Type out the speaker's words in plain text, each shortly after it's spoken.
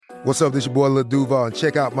What's up, this your boy Lil Duval, and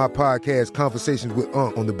check out my podcast, Conversations with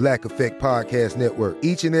Unc, on the Black Effect Podcast Network.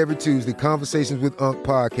 Each and every Tuesday, Conversations with Unc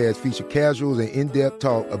podcast feature casuals and in-depth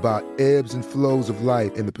talk about ebbs and flows of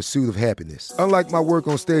life and the pursuit of happiness. Unlike my work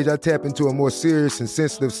on stage, I tap into a more serious and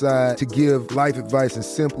sensitive side to give life advice and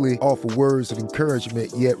simply offer words of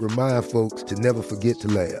encouragement, yet remind folks to never forget to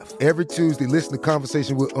laugh. Every Tuesday, listen to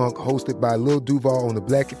Conversations with Unc, hosted by Lil Duval on the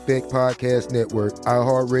Black Effect Podcast Network,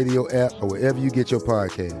 iHeartRadio app, or wherever you get your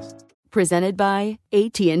podcasts. Presented by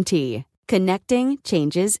AT&T. Connecting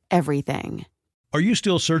changes everything. Are you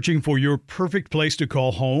still searching for your perfect place to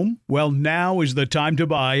call home? Well, now is the time to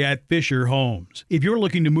buy at Fisher Homes. If you're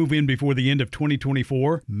looking to move in before the end of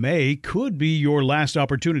 2024, May could be your last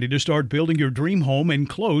opportunity to start building your dream home and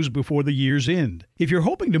close before the year's end. If you're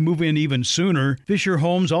hoping to move in even sooner, Fisher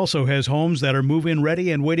Homes also has homes that are move-in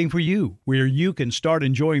ready and waiting for you, where you can start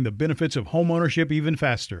enjoying the benefits of homeownership even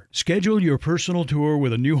faster. Schedule your personal tour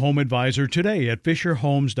with a new home advisor today at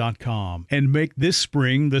FisherHomes.com and make this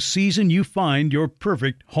spring the season you find your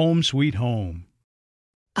perfect home sweet home.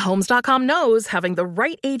 Homes.com knows having the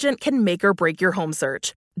right agent can make or break your home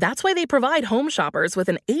search. That's why they provide home shoppers with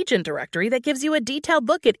an agent directory that gives you a detailed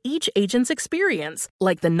look at each agent's experience,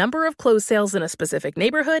 like the number of closed sales in a specific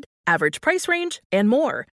neighborhood, average price range, and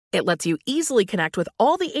more. It lets you easily connect with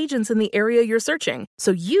all the agents in the area you're searching, so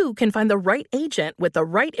you can find the right agent with the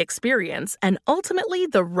right experience and ultimately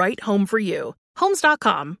the right home for you.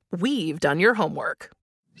 Homes.com. We've done your homework.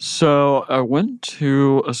 So I went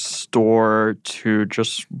to a store to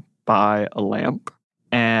just buy a lamp.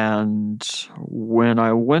 And when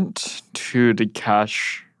I went to the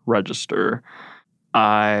cash register,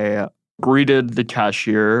 I greeted the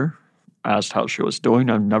cashier, asked how she was doing.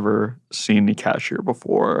 I've never seen the cashier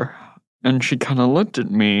before. And she kind of looked at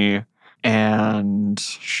me and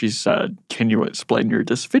she said, "Can you explain your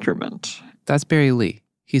disfigurement?" That's Barry Lee.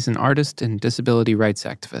 He's an artist and disability rights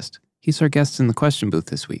activist. He's our guest in the question booth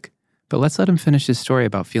this week. But let's let him finish his story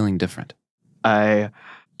about feeling different. I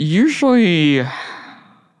usually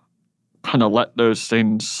kind of let those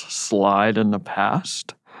things slide in the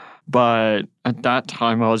past. But at that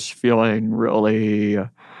time, I was feeling really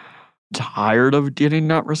tired of getting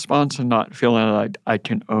that response and not feeling like I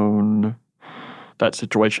can own that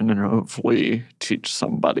situation and hopefully teach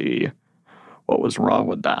somebody what was wrong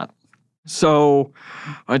with that. So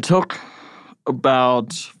I took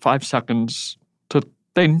about 5 seconds to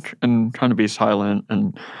think and kind of be silent,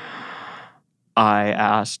 and I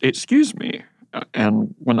asked, "Excuse me."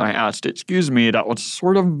 And when I asked, "Excuse me," that was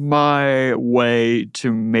sort of my way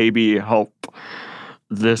to maybe help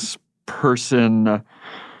this person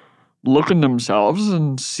look in themselves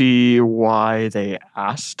and see why they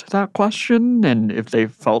asked that question and if they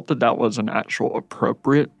felt that that was an actual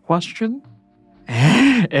appropriate question.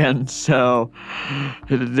 And so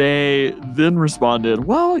they then responded,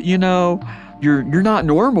 "Well, you know, you're not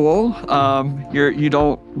normal. You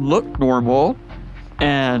don't look normal."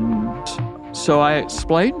 And so I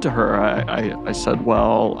explained to her. I said,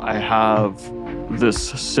 "Well, I have this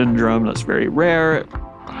syndrome that's very rare. It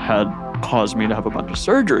had caused me to have a bunch of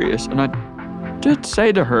surgeries." And I did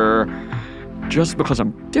say to her, "Just because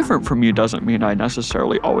I'm different from you doesn't mean I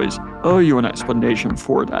necessarily always owe you an explanation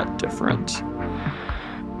for that difference."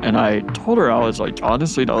 And I told her, I was like,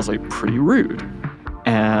 honestly, that was like pretty rude.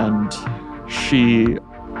 And she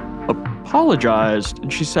apologized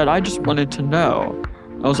and she said, "I just wanted to know."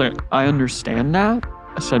 I was like, "I understand that."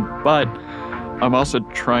 I said, "But I'm also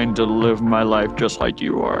trying to live my life just like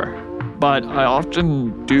you are." But I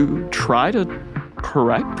often do try to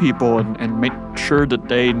correct people and make sure that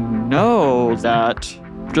they know that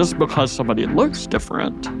just because somebody looks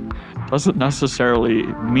different doesn't necessarily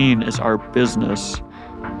mean it's our business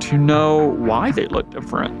to know why they look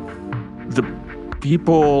different. The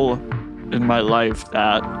people in my life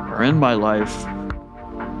that are in my life,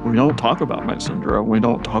 we don't talk about my syndrome. We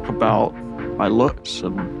don't talk about my looks.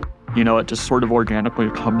 And, you know, it just sort of organically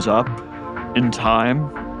comes up in time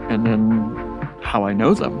and then how I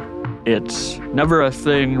know them. It's never a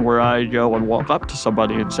thing where I go and walk up to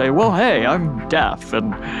somebody and say, "Well, hey, I'm deaf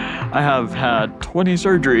and I have had 20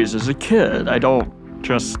 surgeries as a kid." I don't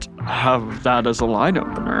just have that as a line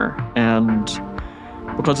opener. And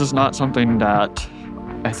because it's not something that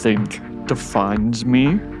I think defines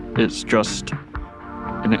me, it's just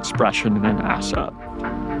an expression and an asset.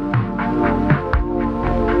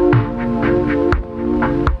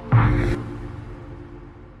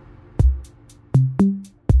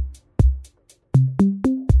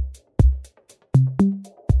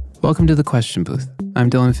 Welcome to The Question Booth. I'm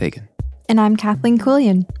Dylan Fagan. And I'm Kathleen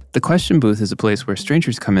Quillian. The Question Booth is a place where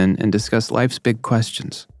strangers come in and discuss life's big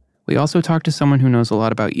questions. We also talked to someone who knows a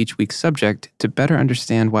lot about each week's subject to better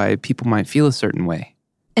understand why people might feel a certain way.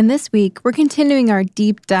 And this week, we're continuing our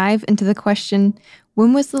deep dive into the question,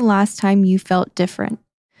 when was the last time you felt different?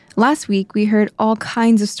 Last week, we heard all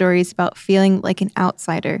kinds of stories about feeling like an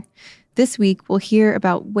outsider. This week, we'll hear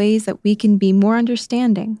about ways that we can be more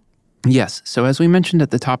understanding. Yes, so as we mentioned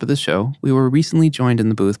at the top of the show, we were recently joined in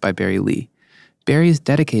the booth by Barry Lee. Barry is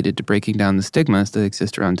dedicated to breaking down the stigmas that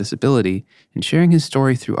exist around disability and sharing his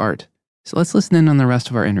story through art. So let's listen in on the rest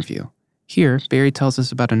of our interview. Here, Barry tells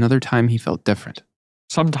us about another time he felt different.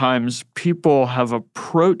 Sometimes people have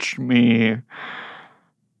approached me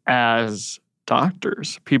as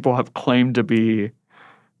doctors. People have claimed to be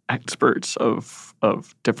experts of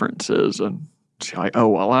differences, and it's like, oh,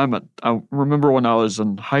 well, I remember when I was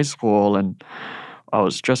in high school and I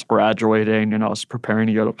was just graduating and I was preparing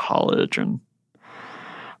to go to college, and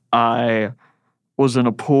I was in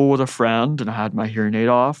a pool with a friend and I had my hearing aid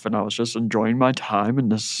off and I was just enjoying my time,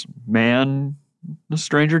 and this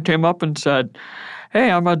stranger came up and said,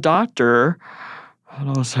 "Hey, I'm a doctor." And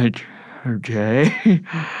I was like, "Okay."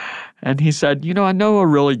 And he said, "I know a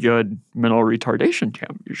really good mental retardation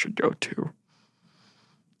camp you should go to."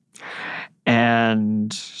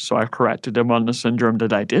 And so I corrected him on the syndrome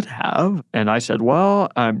that I did have. And I said,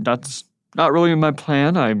 "Well, that's not really in my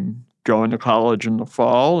plan. I'm going to college in the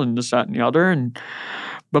fall and this, that, and the other." And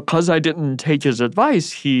because I didn't take his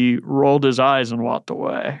advice, he rolled his eyes and walked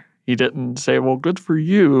away. He didn't say, "Well, good for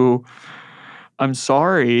you. I'm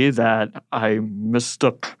sorry that I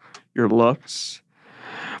mistook your looks."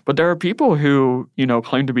 But there are people who,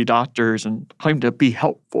 claim to be doctors and claim to be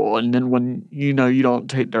helpful. And then when, you don't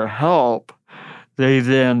take their help, they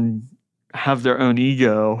then have their own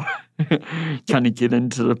ego kind of get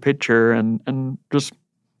into the picture and just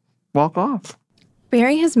walk off.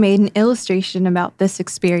 Barry has made an illustration about this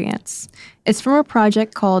experience. It's from a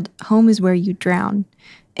project called Home is Where You Drown.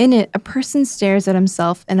 In it, a person stares at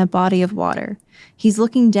himself in a body of water. He's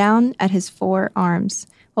looking down at his 4 arms,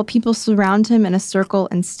 while people surround him in a circle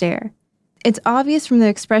and stare. It's obvious from the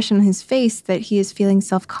expression on his face that he is feeling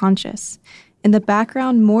self-conscious. In the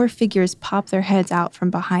background, more figures pop their heads out from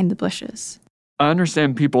behind the bushes. I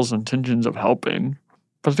understand people's intentions of helping,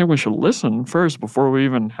 but I think we should listen first before we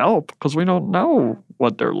even help, because we don't know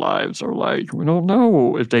what their lives are like. We don't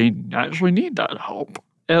know if they actually need that help.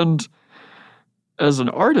 And as an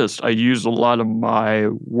artist, I use a lot of my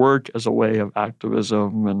work as a way of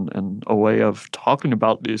activism and a way of talking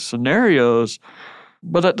about these scenarios.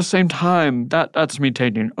 But at the same time, that's me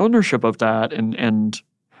taking ownership of that, and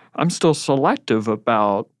I'm still selective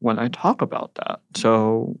about when I talk about that.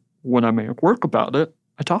 So when I make work about it,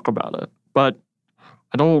 I talk about it. But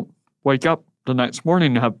I don't wake up the next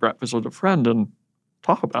morning and have breakfast with a friend and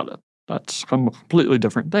talk about it. That's a completely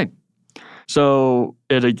different thing. So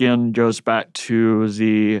it again goes back to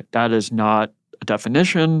that is not a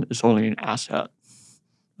definition, it's only an asset.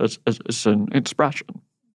 It's an expression.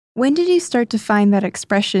 When did you start to find that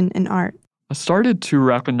expression in art? I started to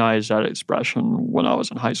recognize that expression when I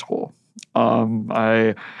was in high school.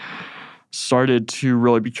 I started to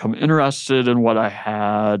really become interested in what I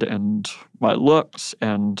had and my looks,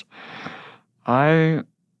 and I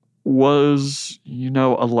was,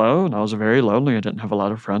 alone. I was very lonely. I didn't have a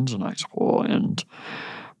lot of friends in high school, and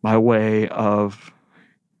my way of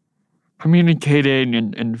communicating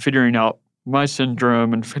and figuring out my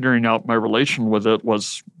syndrome and figuring out my relation with it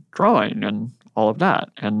was drawing and all of that.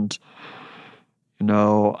 And,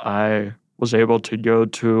 I was able to go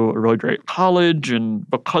to a really great college, and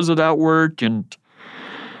because of that work, and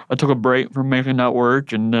I took a break from making that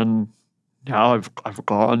work, and then now I've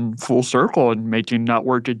gone full circle and making that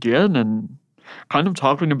work again and kind of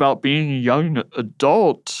talking about being a young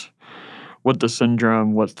adult with the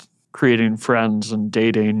syndrome, with creating friends and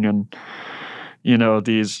dating and,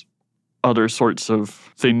 these other sorts of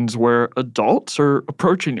things where adults are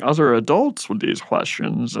approaching other adults with these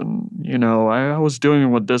questions. And, I was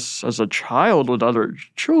dealing with this as a child with other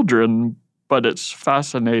children, but it's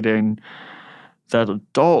fascinating that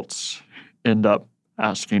adults end up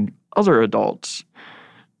asking other adults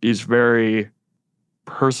these very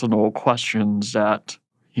personal questions that,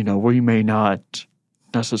 we may not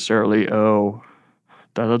necessarily owe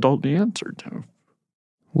that adult the answer to.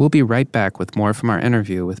 We'll be right back with more from our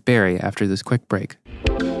interview with Barry after this quick break.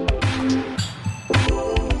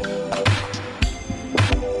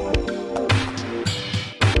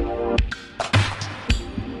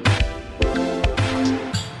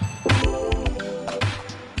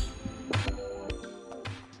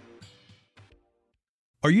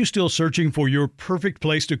 Are Are you still searching for your perfect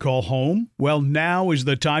place to call home? Well, now is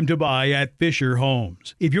the time to buy at Fisher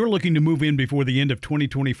Homes. If you're looking to move in before the end of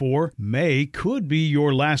 2024, May could be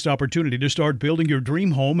your last opportunity to start building your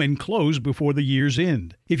dream home and close before the year's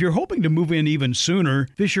end. If you're hoping to move in even sooner,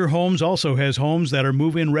 Fisher Homes also has homes that are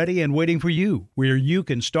move-in ready and waiting for you, where you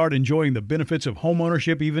can start enjoying the benefits of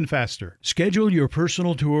homeownership even faster. Schedule your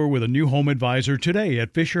personal tour with a new home advisor today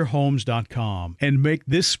at FisherHomes.com and make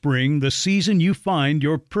this spring the season you find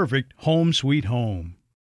your perfect home sweet home.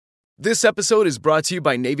 This episode is brought to you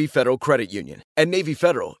by Navy Federal Credit Union. At Navy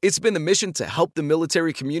Federal, it's been the mission to help the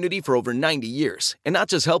military community for over 90 years. And not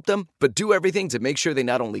just help them, but do everything to make sure they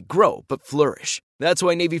not only grow, but flourish. That's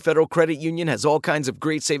why Navy Federal Credit Union has all kinds of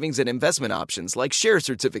great savings and investment options like share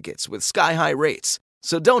certificates with sky-high rates.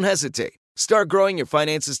 So don't hesitate. Start growing your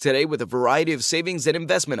finances today with a variety of savings and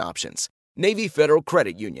investment options. Navy Federal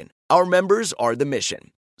Credit Union. Our members are the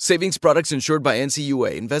mission. Savings products insured by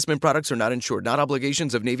NCUA. Investment products are not insured, not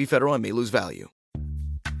obligations of Navy Federal and may lose value.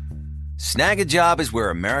 Snag a Job is where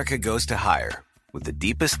America goes to hire, with the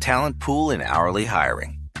deepest talent pool in hourly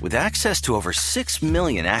hiring. With access to over 6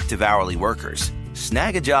 million active hourly workers,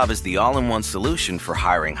 Snag a Job is the all-in-one solution for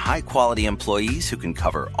hiring high-quality employees who can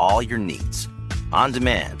cover all your needs. On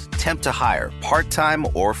demand, temp to hire, part-time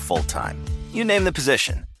or full-time. You name the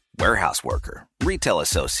position. Warehouse worker, retail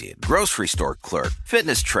associate, grocery store clerk,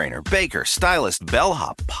 fitness trainer, baker, stylist,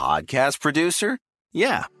 bellhop, podcast producer?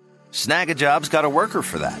 Yeah, Snag a Job's got a worker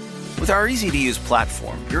for that. With our easy-to-use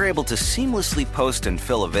platform, you're able to seamlessly post and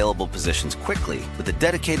fill available positions quickly with a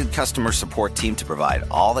dedicated customer support team to provide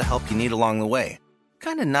all the help you need along the way.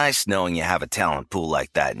 Kinda nice knowing you have a talent pool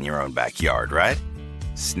like that in your own backyard, right?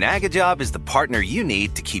 Snag a Job is the partner you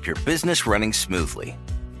need to keep your business running smoothly.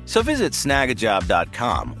 So visit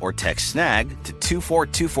snagajob.com or text snag to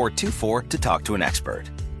 242424 to talk to an expert.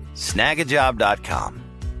 Snagajob.com,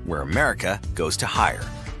 where America goes to hire.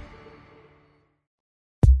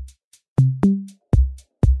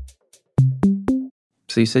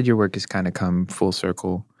 So you said your work has kind of come full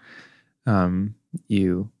circle.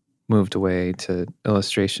 You moved away to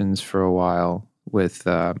illustrations for a while with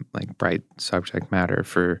like bright subject matter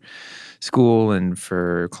for school and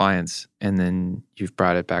for clients, and then you've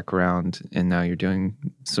brought it back around, and now you're doing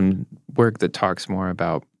some work that talks more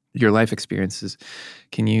about your life experiences.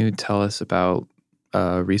 Can you tell us about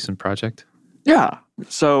a recent project? Yeah.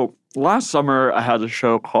 So last summer, I had a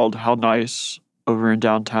show called How Nice over in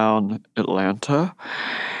downtown Atlanta.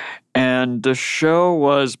 And the show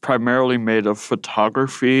was primarily made of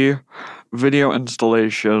photography, video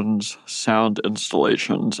installations, sound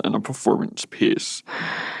installations, and a performance piece.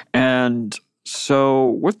 And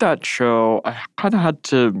so with that show, I kind of had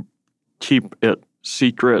to keep it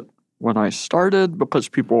secret when I started because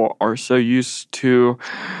people are so used to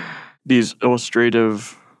these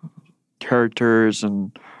illustrative characters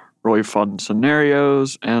and really fun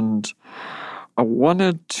scenarios. And I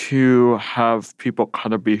wanted to have people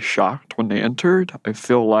kind of be shocked when they entered. I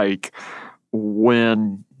feel like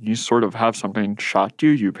when you sort of have something shock you,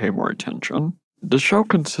 you pay more attention. The show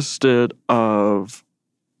consisted of,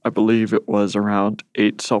 I believe it was around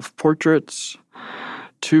 8 self-portraits,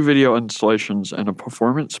 2 video installations, and a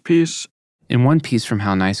performance piece. In one piece from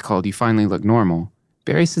How Nice called You Finally Look Normal,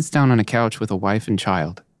 Barry sits down on a couch with a wife and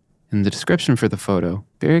child. In the description for the photo,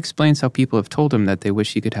 Barry explains how people have told him that they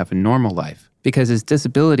wish he could have a normal life because his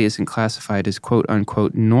disability isn't classified as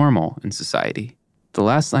quote-unquote normal in society. The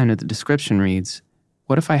last line of the description reads,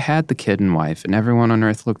 "What if I had the kid and wife and everyone on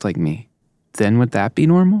earth looked like me? Then would that be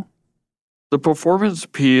normal?" The performance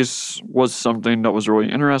piece was something that was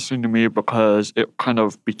really interesting to me because it kind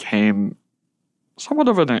of became somewhat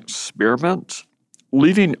of an experiment.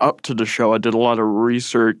 Leading up to the show, I did a lot of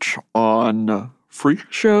research on freak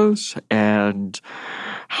shows and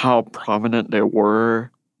how prominent they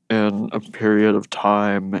were in a period of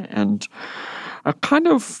time. And I kind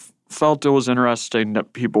of felt it was interesting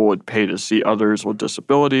that people would pay to see others with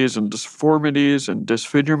disabilities and disformities and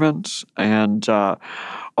disfigurements. And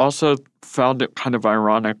also found it kind of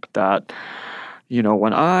ironic that, you know,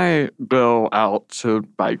 when I go out to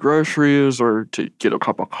buy groceries or to get a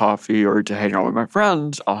cup of coffee or to hang out with my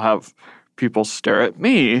friends, I'll have people stare at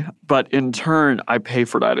me, but in turn, I pay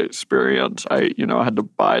for that experience. I had to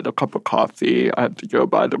buy the cup of coffee, I had to go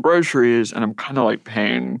buy the groceries, and I'm kind of like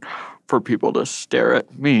paying for people to stare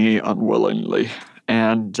at me unwillingly.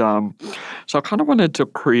 And so I kind of wanted to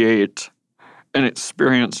create an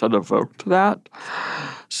experience that evoked that.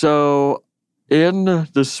 So in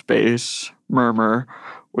the space, Murmur,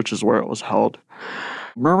 which is where it was held,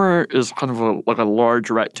 Murmur is kind of like a large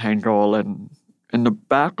rectangle, and in the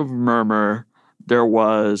back of Murmur, there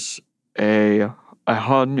was a I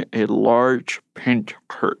hung a large pink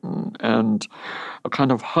curtain, and I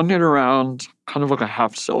kind of hung it around kind of like a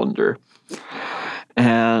half cylinder.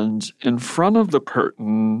 And in front of the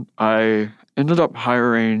curtain, I ended up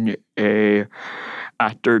hiring a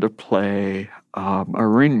actor to play a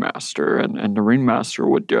ringmaster, and the ringmaster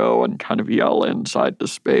would go and kind of yell inside the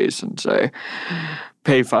space and say,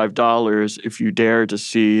 "Pay $5 if you dare to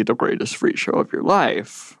see the greatest freak show of your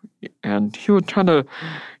life." And he would kind of,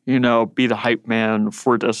 be the hype man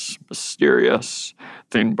for this mysterious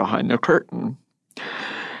thing behind the curtain.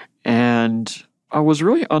 And I was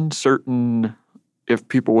really uncertain if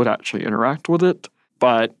people would actually interact with it,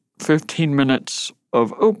 but 15 minutes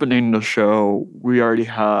of opening the show, we already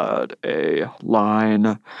had a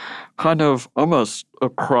line kind of almost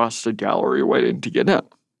across the gallery waiting to get in.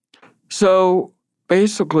 So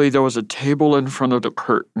basically, there was a table in front of the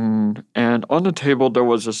curtain, and on the table there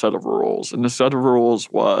was a set of rules. And the set of rules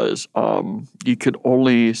was you could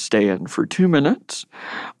only stay in for 2 minutes,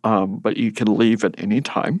 but you could leave at any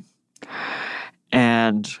time.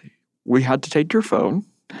 And we had to take your phone,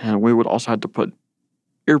 and we would also have to put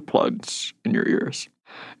earplugs in your ears.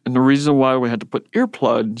 And the reason why we had to put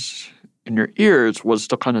earplugs in your ears was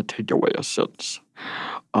to kind of take away a sense.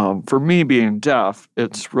 For me, being deaf,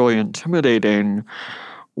 it's really intimidating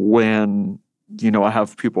when, I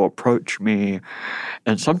have people approach me,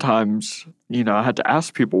 and sometimes, I had to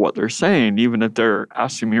ask people what they're saying, even if they're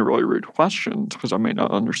asking me really rude questions, because I may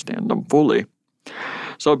not understand them fully.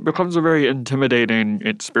 So it becomes a very intimidating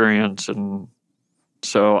experience, and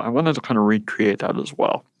so I wanted to kind of recreate that as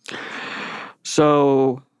well.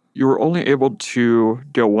 So you were only able to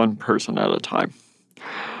go one person at a time.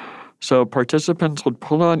 So participants would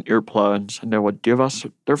pull on earplugs, and they would give us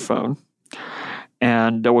their phone,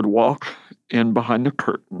 and they would walk in behind the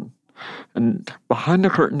curtain. And behind the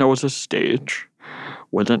curtain, there was a stage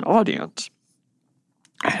with an audience.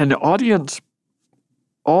 And the audience,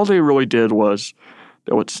 all they really did was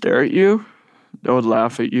they would stare at you, they would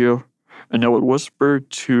laugh at you, and they would whisper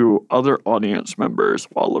to other audience members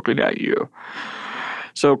while looking at you.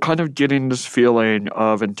 So kind of getting this feeling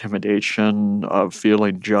of intimidation, of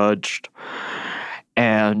feeling judged.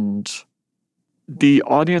 And the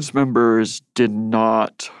audience members did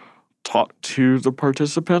not talk to the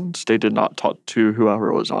participants. They did not talk to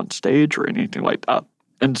whoever was on stage or anything like that.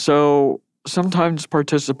 And so sometimes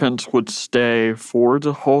participants would stay for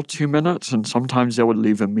the whole 2 minutes, and sometimes they would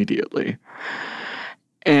leave immediately.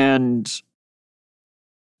 And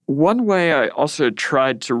one way I also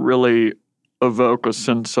tried to really evoke a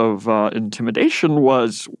sense of intimidation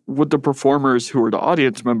was with the performers who were the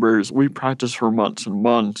audience members. We practiced for months and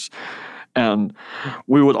months, and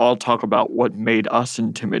we would all talk about what made us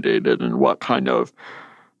intimidated and what kind of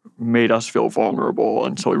made us feel vulnerable.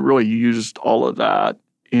 And so we really used all of that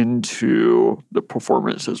into the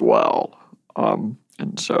performance as well.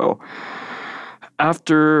 And so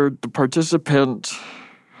after the participant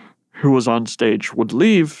who was on stage would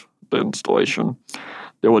leave the installation,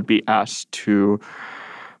 they would be asked to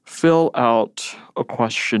fill out a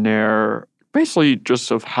questionnaire, basically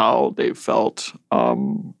just of how they felt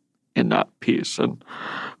in that piece. And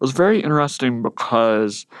it was very interesting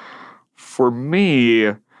because for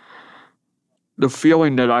me, the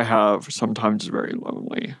feeling that I have sometimes is very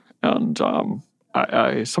lonely. And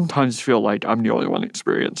I sometimes feel like I'm the only one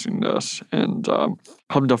experiencing this. And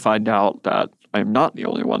come to find out that I'm not the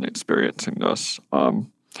only one experiencing this.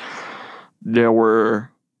 There were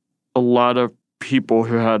a lot of people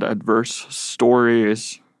who had adverse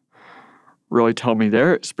stories really tell me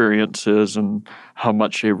their experiences and how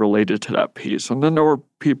much they related to that piece. And then there were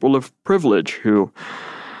people of privilege who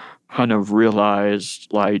kind of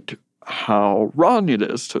realized like how wrong it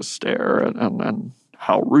is to stare and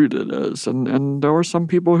how rude it is. And there were some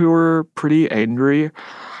people who were pretty angry.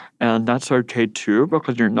 And that's okay too,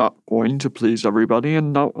 because you're not going to please everybody,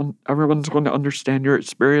 and not everyone's going to understand your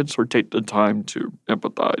experience or take the time to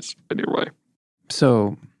empathize anyway.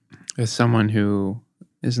 So, as someone who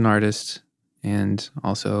is an artist and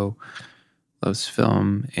also loves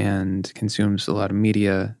film and consumes a lot of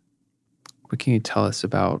media, what can you tell us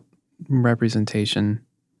about representation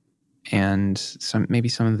and maybe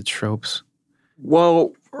some of the tropes?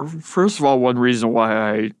 Well, first of all, one reason why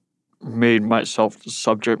I made myself the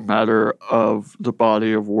subject matter of the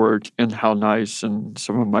body of work and How Nice and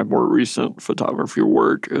some of my more recent photography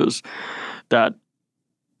work is that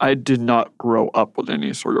I did not grow up with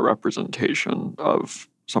any sort of representation of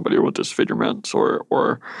somebody with disfigurements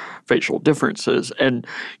or facial differences. And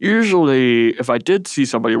usually, if I did see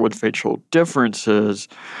somebody with facial differences,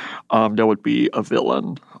 there would be a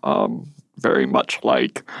villain, very much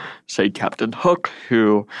like, say, Captain Hook,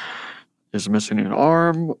 who is missing an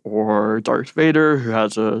arm, or Darth Vader, who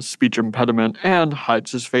has a speech impediment and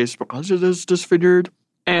hides his face because it is disfigured.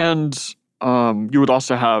 And you would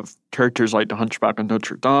also have characters like the Hunchback of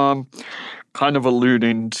Notre Dame, kind of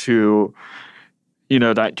alluding to,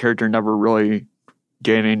 that character never really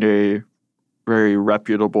gaining a very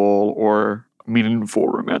reputable or meaningful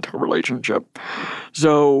romantic relationship.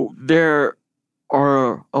 So there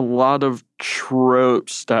are a lot of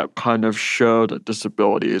tropes that kind of show that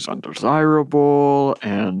disability is undesirable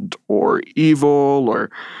and or evil,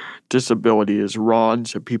 or disability is wrong,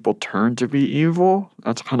 so people turn to be evil.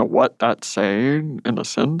 That's kind of what that's saying in a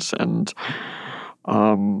sense. And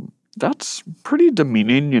that's pretty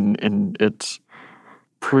demeaning and it's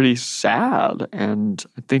pretty sad. And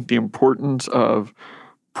I think the importance of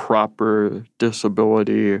proper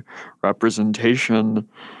disability representation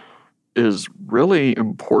is really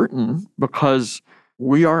important, because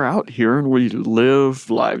we are out here and we live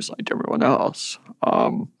lives like everyone else.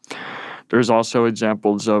 There's also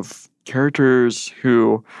examples of characters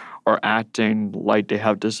who are acting like they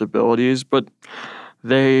have disabilities, but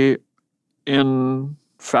they, in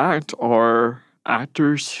fact, are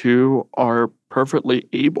actors who are perfectly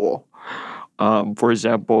able. For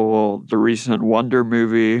example, the recent Wonder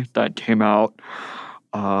movie that came out,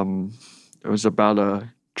 it was about a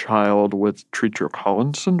child with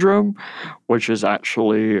Treacher-Collins syndrome, which is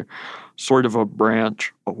actually sort of a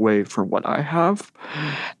branch away from what I have.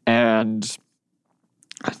 And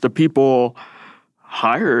the people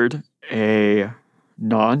hired a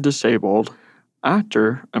non-disabled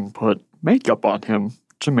actor and put makeup on him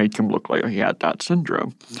to make him look like he had that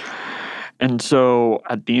syndrome. And so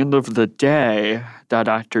at the end of the day, that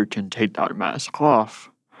actor can take that mask off.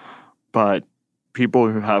 But people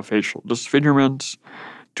who have facial disfigurements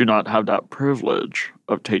do not have that privilege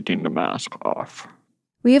of taking the mask off.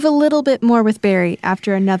 We have a little bit more with Barry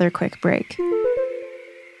after another quick break.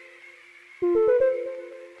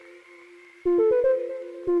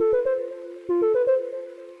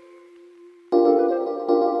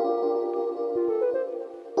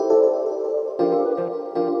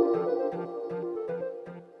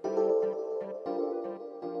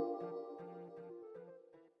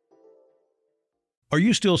 Are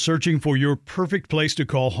you still searching for your perfect place to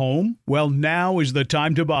call home? Well, now is the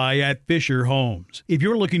time to buy at Fisher Homes. If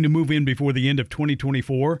you're looking to move in before the end of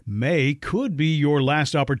 2024, May could be your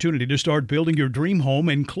last opportunity to start building your dream home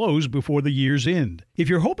and close before the year's end. If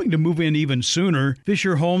you're hoping to move in even sooner,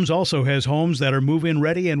 Fisher Homes also has homes that are move-in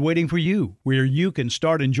ready and waiting for you, where you can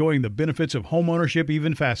start enjoying the benefits of homeownership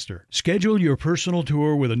even faster. Schedule your personal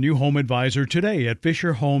tour with a new home advisor today at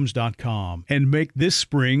FisherHomes.com and make this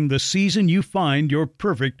spring the season you find your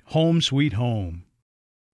perfect home sweet home.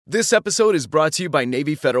 This episode is brought to you by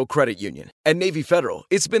Navy Federal Credit Union. At Navy Federal,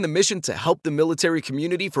 it's been the mission to help the military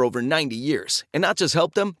community for over 90 years. And not just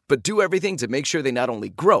help them, but do everything to make sure they not only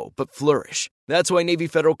grow, but flourish. That's why Navy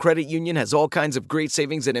Federal Credit Union has all kinds of great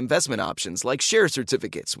savings and investment options like share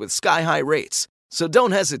certificates with sky-high rates. So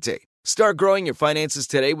don't hesitate. Start growing your finances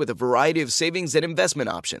today with a variety of savings and investment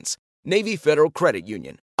options. Navy Federal Credit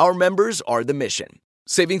Union. Our members are the mission.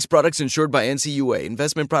 Savings products insured by NCUA.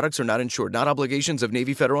 Investment products are not insured, not obligations of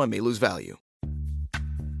Navy Federal and may lose value.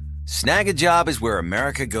 Snag a Job is where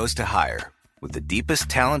America goes to hire, with the deepest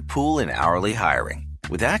talent pool in hourly hiring.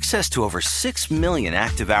 With access to over 6 million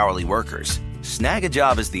active hourly workers, Snag a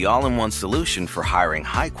Job is the all-in-one solution for hiring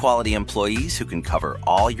high-quality employees who can cover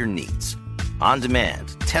all your needs. On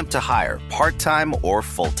demand, temp to hire, part-time or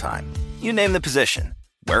full-time. You name the position.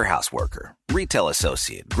 Warehouse worker, retail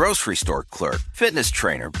associate, grocery store clerk, fitness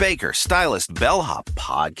trainer, baker, stylist, bellhop,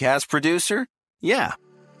 podcast producer? Yeah,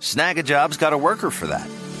 Snag a Job's got a worker for that.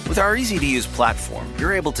 With our easy-to-use platform,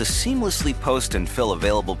 you're able to seamlessly post and fill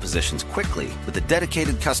available positions quickly with a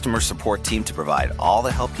dedicated customer support team to provide all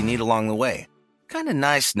the help you need along the way. Kind of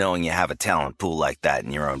nice knowing you have a talent pool like that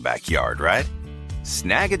in your own backyard, right?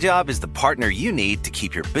 Snag a Job is the partner you need to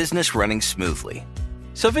keep your business running smoothly.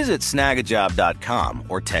 So visit snagajob.com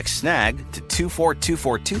or text snag to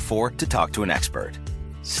 242424 to talk to an expert.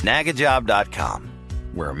 Snagajob.com,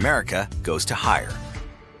 where America goes to hire.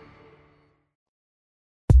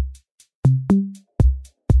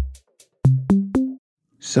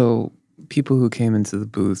 So people who came into the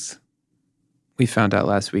booth, we found out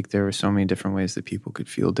last week there were so many different ways that people could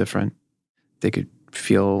feel different. They could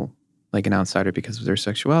feel like an outsider because of their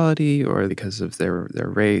sexuality or because of their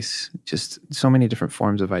race, just so many different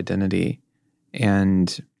forms of identity.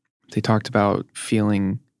 And they talked about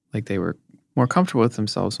feeling like they were more comfortable with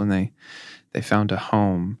themselves when they found a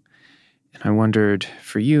home. And I wondered,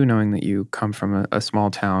 for you, knowing that you come from a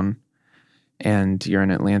small town and you're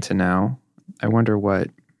in Atlanta now, I wonder what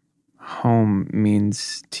home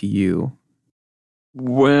means to you.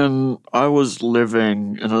 When I was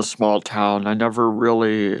living in a small town, I never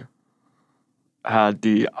really had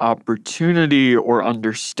the opportunity or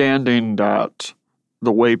understanding that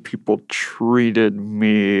the way people treated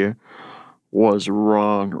me was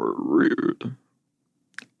wrong or rude.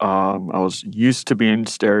 I was used to being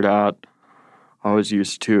stared at. I was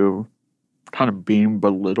used to kind of being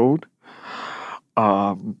belittled.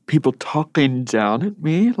 People talking down at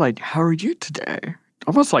me, like, how are you today?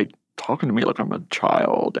 Almost like talking to me like I'm a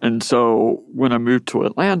child. And so when I moved to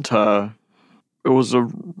Atlanta, it was a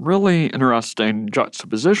really interesting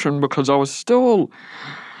juxtaposition because I was still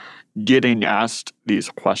getting asked these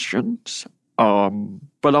questions,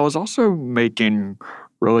 but I was also making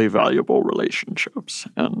really valuable relationships.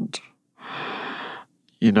 And,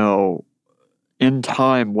 you know, in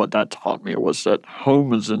time, what that taught me was that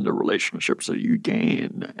home is in the relationships that you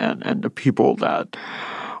gain and the people that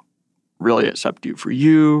really accept you for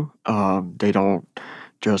you. They don't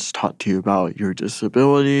just talk to you about your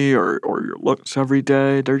disability or your looks every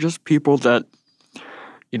day. They're just people that,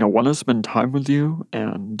 you know, want to spend time with you.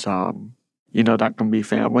 And, you know, that can be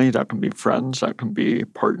family, that can be friends, that can be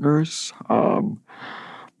partners.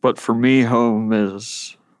 But for me, home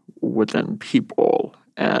is within people.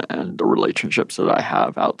 And the relationships that I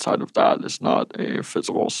have outside of that is not a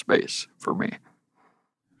physical space for me.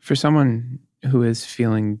 For someone who is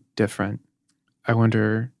feeling different, I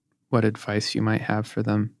wonder what advice you might have for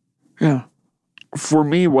them. Yeah. For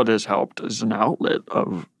me, what has helped is an outlet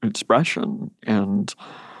of expression. And,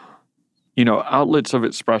 you know, outlets of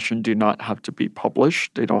expression do not have to be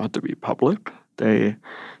published. They don't have to be public. They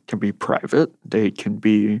can be private. They can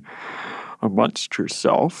be amongst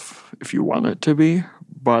yourself if you want it to be.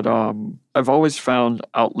 But I've always found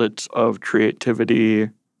outlets of creativity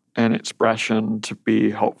and expression to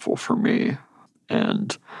be helpful for me.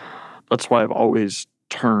 And that's why I've always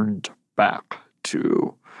turned back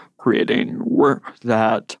to creating work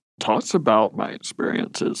that talks about my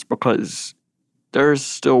experiences, because there's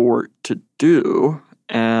still work to do.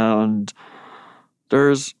 And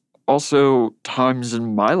there's also times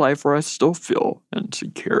in my life where I still feel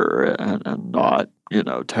insecure and not, you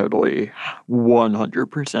know, totally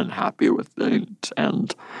 100% happy with things.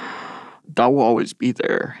 And that will always be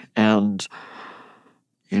there. And,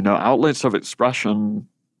 you know, outlets of expression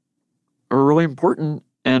are really important.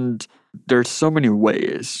 And there's so many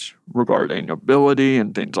ways regarding ability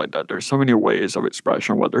and things like that. There's so many ways of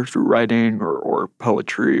expression, whether through writing or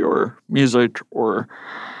poetry or music or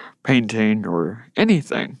painting or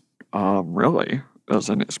anything, really, as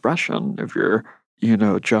an expression if you're, you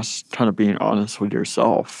know, just kind of being honest with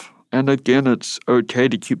yourself. And again, it's okay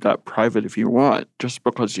to keep that private if you want. Just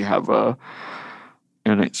because you have an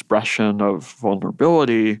expression of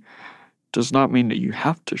vulnerability does not mean that you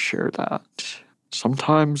have to share that.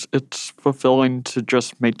 Sometimes it's fulfilling to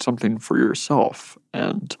just make something for yourself.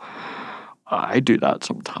 And I do that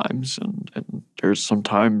sometimes. And there's some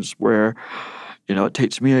times where, you know, it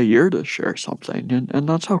takes me a year to share something, and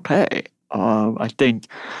that's okay. I think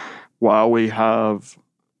while we have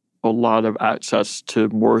a lot of access to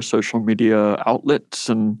more social media outlets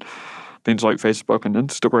and things like Facebook and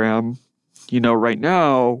Instagram, you know, right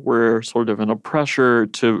now we're sort of in a pressure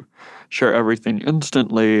to share everything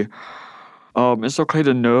instantly. It's okay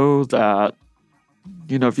to know that,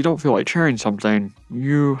 you know, if you don't feel like sharing something,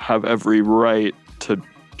 you have every right to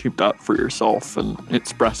keep that for yourself and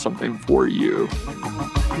express something for you.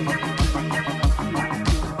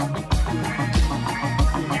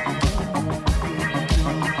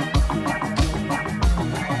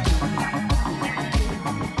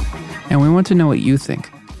 And we want to know what you think.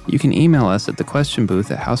 You can email us at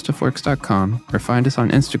thequestionbooth@howstuffworks.com or find us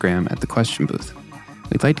on Instagram at thequestionbooth.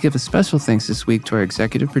 We'd like to give a special thanks this week to our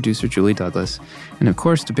executive producer, Julie Douglas, and of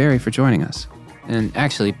course to Barry for joining us. And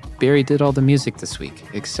actually, Barry did all the music this week,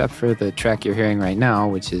 except for the track you're hearing right now,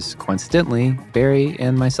 which is coincidentally Barry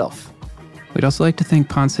and myself. We'd also like to thank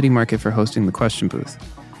Pond City Market for hosting the Question Booth.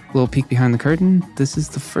 A little peek behind the curtain, this is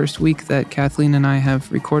the first week that Kathleen and I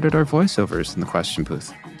have recorded our voiceovers in the Question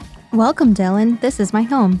Booth. Welcome, Dylan. This is my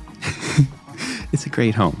home. It's a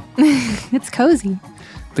great home. It's cozy.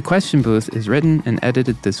 The Question Booth is written and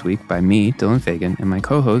edited this week by me, Dylan Fagan, and my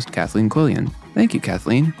co-host, Kathleen Quillian. Thank you,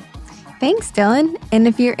 Kathleen. Thanks, Dylan. And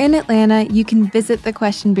if you're in Atlanta, you can visit the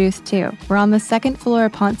Question Booth too. We're on the second floor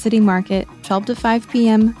of Pond City Market, 12 to 5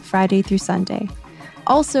 p.m., Friday through Sunday.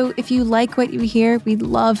 Also, if you like what you hear, we'd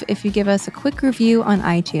love if you give us a quick review on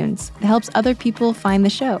iTunes. It helps other people find the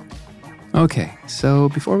show. Okay, so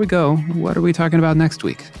before we go, what are we talking about next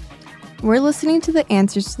week? We're listening to the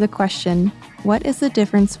answers to the question, what is the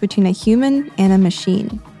difference between a human and a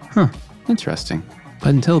machine? Huh, interesting. But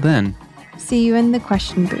until then, see you in the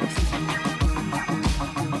question booth.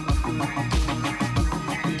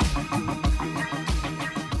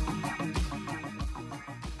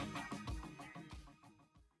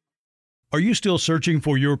 Are you still searching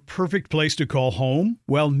for your perfect place to call home?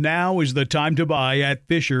 Well, now is the time to buy at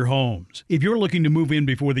Fisher Homes. If you're looking to move in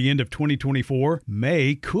before the end of 2024,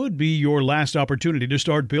 May could be your last opportunity to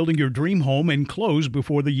start building your dream home and close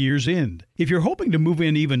before the year's end. If you're hoping to move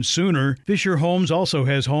in even sooner, Fisher Homes also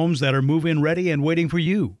has homes that are move-in ready and waiting for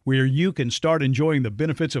you, where you can start enjoying the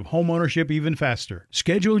benefits of homeownership even faster.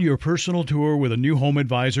 Schedule your personal tour with a new home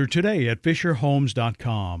advisor today at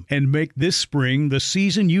FisherHomes.com and make this spring the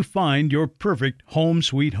season you find your perfect home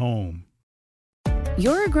sweet home.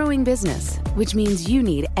 You're a growing business, which means you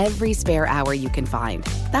need every spare hour you can find.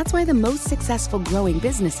 That's why the most successful growing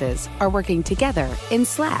businesses are working together in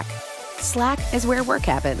Slack. Slack is where work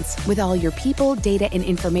happens, with all your people, data, and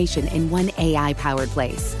information in one AI-powered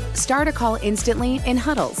place. Start a call instantly in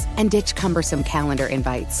huddles and ditch cumbersome calendar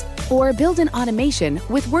invites. Or build an automation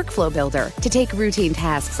with Workflow Builder to take routine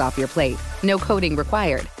tasks off your plate. No coding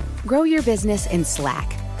required. Grow your business in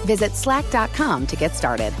Slack. Visit slack.com to get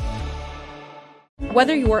started.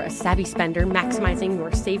 Whether you're a savvy spender maximizing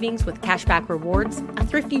your savings with cashback rewards, a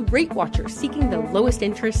thrifty rate watcher seeking the lowest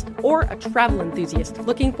interest, or a travel enthusiast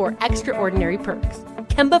looking for extraordinary perks,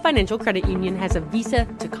 Kemba Financial Credit Union has a visa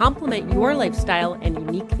to complement your lifestyle and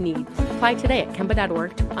unique needs. Apply today at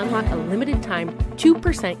Kemba.org to unlock a limited time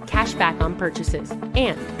 2% cash back on purchases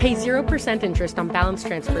and pay 0% interest on balance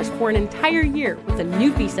transfers for an entire year with a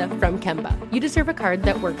new visa from Kemba. You deserve a card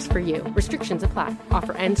that works for you. Restrictions apply.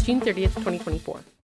 Offer ends June 30th, 2024.